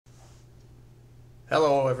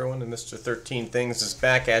Hello everyone, and Mr. 13 Things is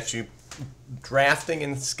back at you drafting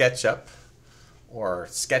in Sketchup, or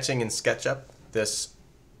sketching in Sketchup, this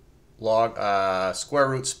square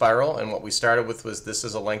root spiral. And what we started with was this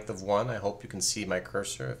is a length of 1. I hope you can see my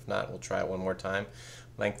cursor. If not, we'll try it one more time.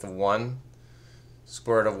 Length of 1.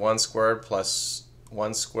 Square root of 1 squared plus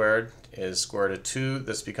 1 squared is square root of 2.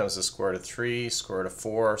 This becomes the square root of 3, square root of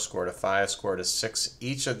 4, square root of 5, square root of 6.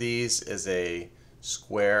 Each of these is a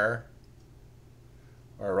square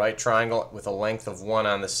or a right triangle with a length of 1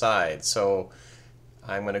 on the side. So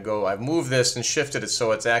I'm going to go, I've moved this and shifted it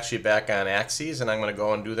so it's actually back on axes, and I'm going to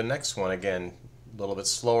go and do the next one again, a little bit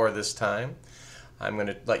slower this time. I'm going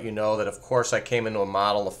to let you know that of course I came into a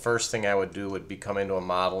model. The first thing I would do would be come into a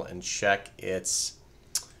model and check its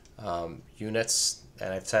units,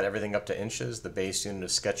 and I've set everything up to inches. The base unit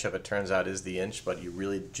of SketchUp, it turns out, is the inch, but you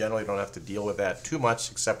really generally don't have to deal with that too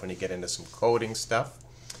much except when you get into some coding stuff.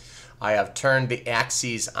 I have turned the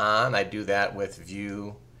axes on. I do that with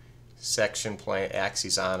view, section, plane,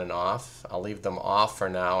 axes on and off. I'll leave them off for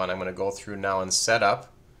now, and I'm going to go through now and set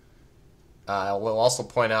up. I will also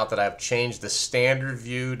point out that I've changed the standard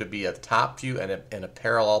view to be a top view and a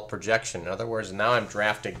parallel projection. In other words, now I'm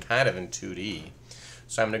drafting kind of in 2D.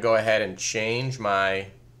 So I'm going to go ahead and change my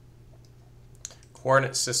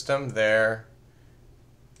coordinate system there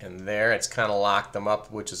and there. It's kind of locked them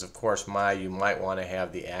up, which is of course you might want to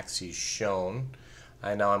have the axes shown.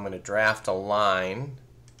 Now I'm going to draft a line.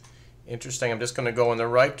 Interesting, I'm just going to go in the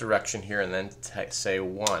right direction here and then say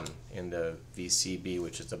 1 in the VCB,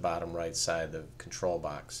 which is the bottom right side of the control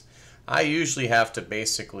box. I usually have to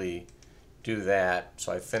basically do that,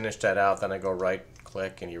 so I finish that out, then I go right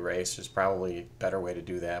click and erase. There's probably a better way to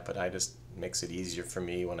do that, but makes it easier for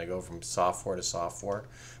me when I go from software to software.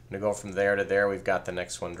 I'm going to go from there to there. We've got the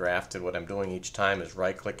next one drafted. What I'm doing each time is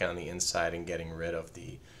right click on the inside and getting rid of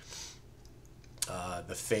the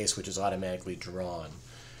face, which is automatically drawn.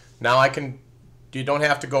 Now you don't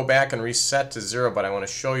have to go back and reset to 0, but I want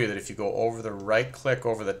to show you that if you go over the right click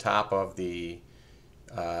over the top of the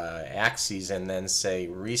axes and then say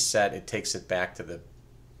reset, it takes it back to the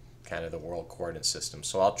kind of the world coordinate system.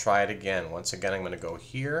 So I'll try it again. Once again, I'm going to go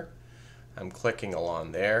here. I'm clicking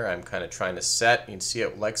along there. I'm kind of trying to set. You can see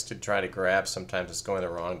it likes to try to grab. Sometimes it's going the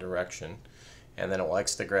wrong direction. And then it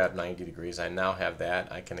likes to grab 90 degrees. I now have that.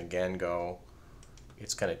 I can again go.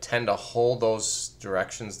 It's going to tend to hold those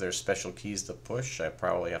directions. There's special keys to push. I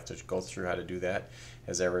probably have to go through how to do that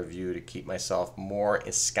as I review to keep myself more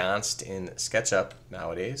ensconced in SketchUp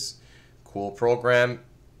nowadays. Cool program.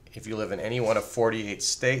 If you live in any one of 46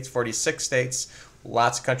 states,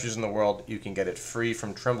 lots of countries in the world, you can get it free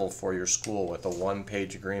from Trimble for your school with a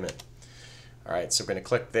one-page agreement. Alright, so we're going to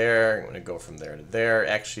click there. I'm going to go from there to there.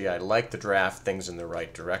 Actually, I like to draft things in the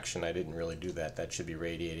right direction. I didn't really do that. That should be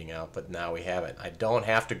radiating out, but now we have it. I don't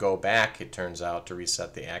have to go back, it turns out, to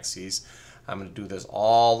reset the axes. I'm going to do this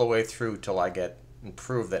all the way through till I get and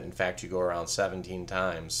prove that, in fact, you go around 17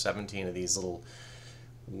 times. 17 of these little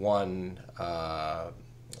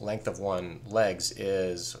length of 1 legs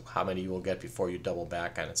is how many you will get before you double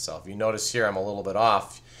back on itself. You notice here I'm a little bit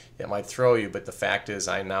off. It might throw you, but the fact is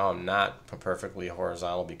now I'm not perfectly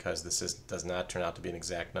horizontal because this does not turn out to be an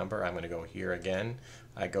exact number. I'm going to go here again.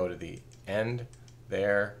 I go to the end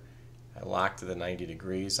there. I lock to the 90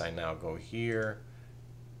 degrees. I now go here,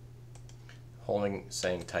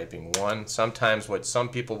 typing 1. Sometimes what some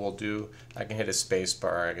people will do, I can hit a space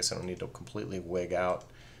bar. I guess I don't need to completely wig out.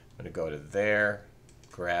 I'm going to go to there.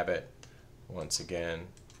 Grab it once again,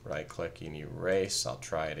 right click and erase. I'll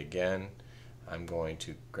try it again. I'm going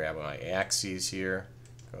to grab my axes here,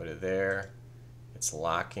 go to there. It's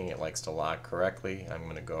locking, it likes to lock correctly. I'm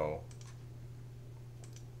going to go,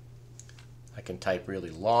 I can type really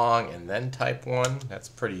long and then type 1. That's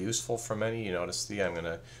pretty useful for many. You notice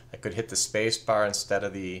I could hit the space bar instead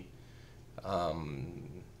of the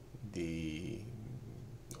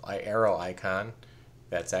arrow icon.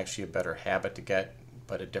 That's actually a better habit to get,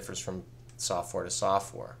 but it differs from software to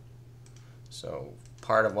software. So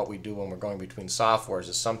part of what we do when we're going between softwares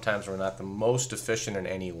is sometimes we're not the most efficient in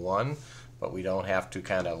any one, but we don't have to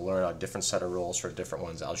kind of learn a different set of rules for different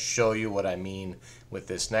ones. I'll show you what I mean with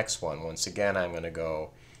this next one. Once again, I'm going to go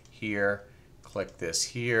here, click this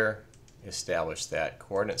here, establish that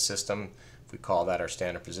coordinate system. If we call that our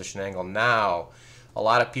standard position angle. Now, a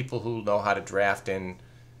lot of people who know how to draft in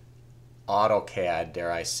AutoCAD,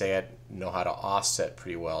 dare I say it, know how to offset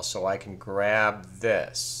pretty well. So I can grab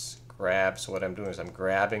this. So what I'm doing is I'm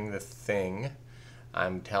grabbing the thing.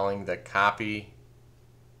 I'm telling the copy,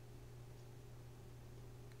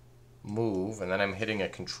 move, and then I'm hitting a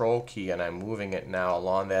control key and I'm moving it now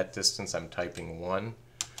along that distance. I'm typing 1.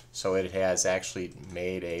 So it has actually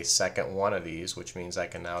made a second one of these, which means I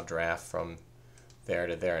can now draft from there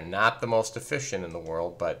to there. Not the most efficient in the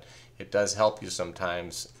world, but it does help you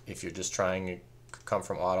sometimes if you're just trying to come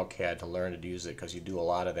from AutoCAD to learn to use it, because you do a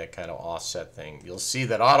lot of that kind of offset thing. You'll see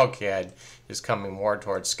that AutoCAD is coming more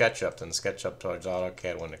towards SketchUp than SketchUp towards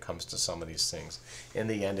AutoCAD when it comes to some of these things. In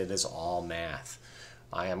the end, it is all math.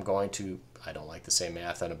 I don't like to say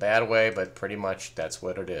math in a bad way, but pretty much that's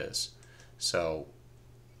what it is. So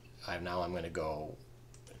now I'm going to go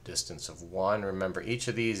a distance of 1. Remember, each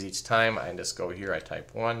of these, each time I just go here, I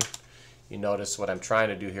type 1. You notice what I'm trying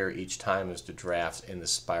to do here each time is to draft in the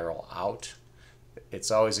spiral out.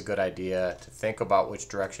 It's always a good idea to think about which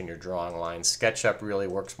direction you're drawing lines. SketchUp really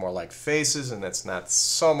works more like faces, and that's not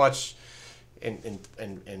so much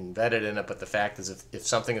embedded in it, but the fact is if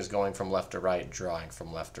something is going from left to right, drawing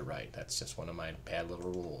from left to right. That's just one of my bad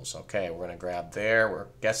little rules. Okay, we're going to grab there. We're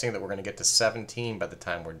guessing that we're going to get to 17 by the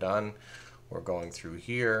time we're done. We're going through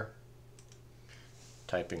here,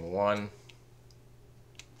 typing 1.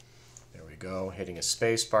 There we go, hitting a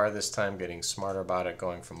space bar this time, getting smarter about it,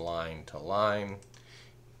 going from line to line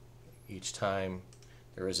each time.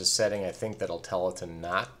 There is a setting I think that'll tell it to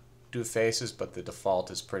not do faces, but the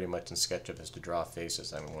default is pretty much in SketchUp is to draw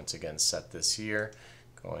faces. I'm once again set this here.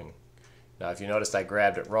 Now if you noticed I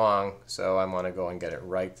grabbed it wrong, so I want to go and get it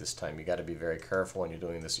right this time. You got to be very careful when you're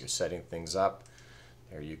doing this. You're setting things up.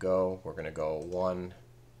 There you go. We're going to go 1.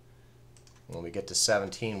 When we get to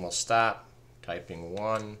 17, we'll stop, typing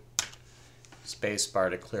 1. Space bar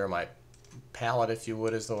to clear my palette, if you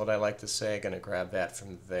would, is what I like to say. Going to grab that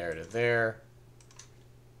from there to there.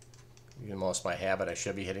 Most my habit, I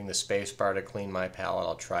should be hitting the space bar to clean my palette.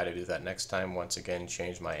 I'll try to do that next time. Once again,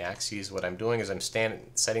 change my axes. What I'm doing is I'm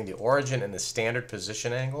setting the origin and the standard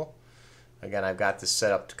position angle. Again, I've got this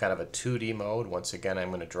set up to kind of a 2D mode. Once again, I'm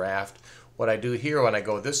going to draft. What I do here when I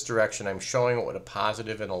go this direction, I'm showing it with a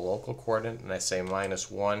positive and a local coordinate, and I say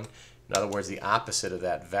 -1. In other words, the opposite of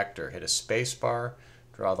that vector. Hit a space bar,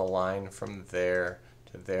 draw the line from there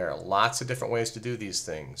to there. Lots of different ways to do these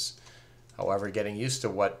things. However, getting used to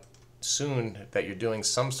what soon that you're doing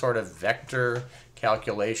some sort of vector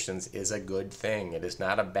calculations is a good thing. It is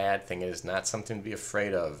not a bad thing. It is not something to be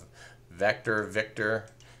afraid of. Vector, Victor,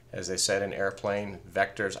 as they said in Airplane,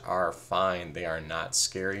 vectors are fine. They are not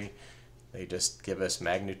scary. They just give us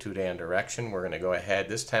magnitude and direction. We're going to go ahead.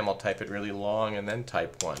 This time I'll type it really long and then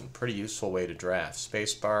type 1. Pretty useful way to draft.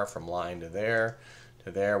 Space bar from line to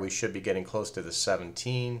there. We should be getting close to the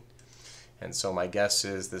 17. And so my guess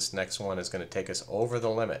is this next one is going to take us over the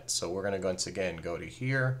limit. So we're going to once again go to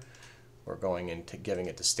here. We're going into giving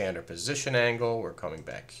it the standard position angle. We're coming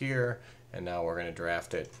back here. And now we're going to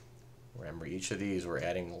draft it. Remember, each of these we're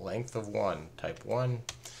adding length of 1. Type 1.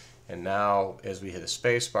 And now as we hit a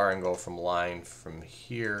space bar and go from line from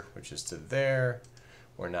here, which is to there,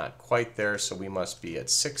 we're not quite there. So we must be at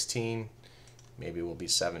 16. Maybe we'll be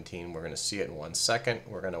 17. We're going to see it in 1 second.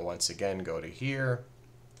 We're going to once again go to here.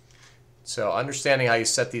 So understanding how you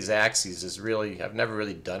set these axes is really, I've never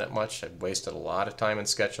really done it much. I've wasted a lot of time in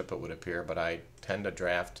SketchUp, it would appear, but I tend to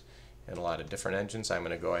draft in a lot of different engines. I'm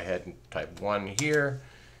going to go ahead and type 1 here.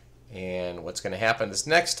 And what's going to happen this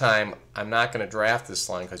next time, I'm not going to draft this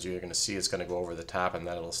line because you're going to see it's going to go over the top and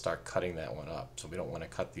then it'll start cutting that one up. So we don't want to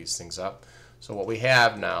cut these things up. So what we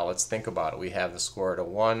have now, let's think about it. We have the square root of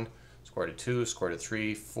 1, square root of 2, square root of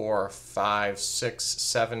 3, 4, 5, 6,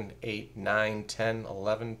 7, 8, 9, 10,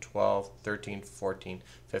 11, 12, 13, 14,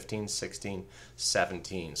 15, 16,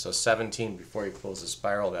 17. So 17 before you close the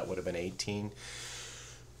spiral, that would have been 18.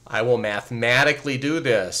 I will mathematically do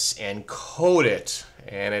this and code it,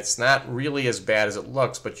 and it's not really as bad as it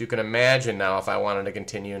looks, but you can imagine now if I wanted to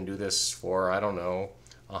continue and do this for, I don't know,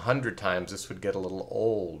 100 times, this would get a little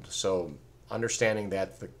old. So understanding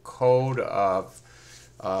that the code of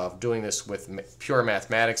doing this with pure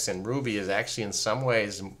mathematics in Ruby is actually in some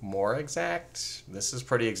ways more exact. This is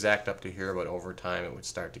pretty exact up to here, but over time it would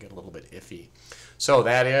start to get a little bit iffy. So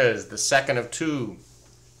that is the second of 2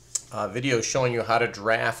 videos showing you how to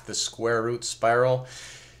draft the square root spiral.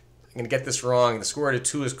 I'm going to get this wrong. The square root of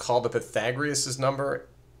 2 is called the Pythagorean number,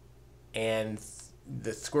 and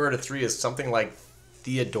the square root of 3 is something like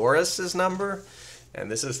Theodorus' number. And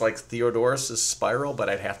this is like Theodorus' spiral, but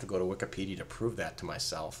I'd have to go to Wikipedia to prove that to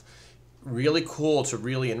myself. Really cool to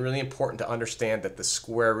really important to understand that the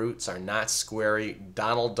square roots are not squarey.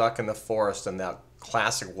 Donald Duck in the Forest and that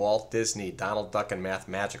classic Walt Disney, Donald Duck in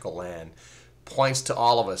Mathmagical Land, points to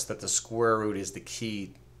all of us that the square root is the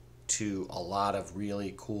key to a lot of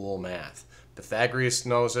really cool math. Pythagoras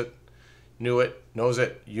knows it, knew it, knows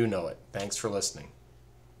it, you know it. Thanks for listening.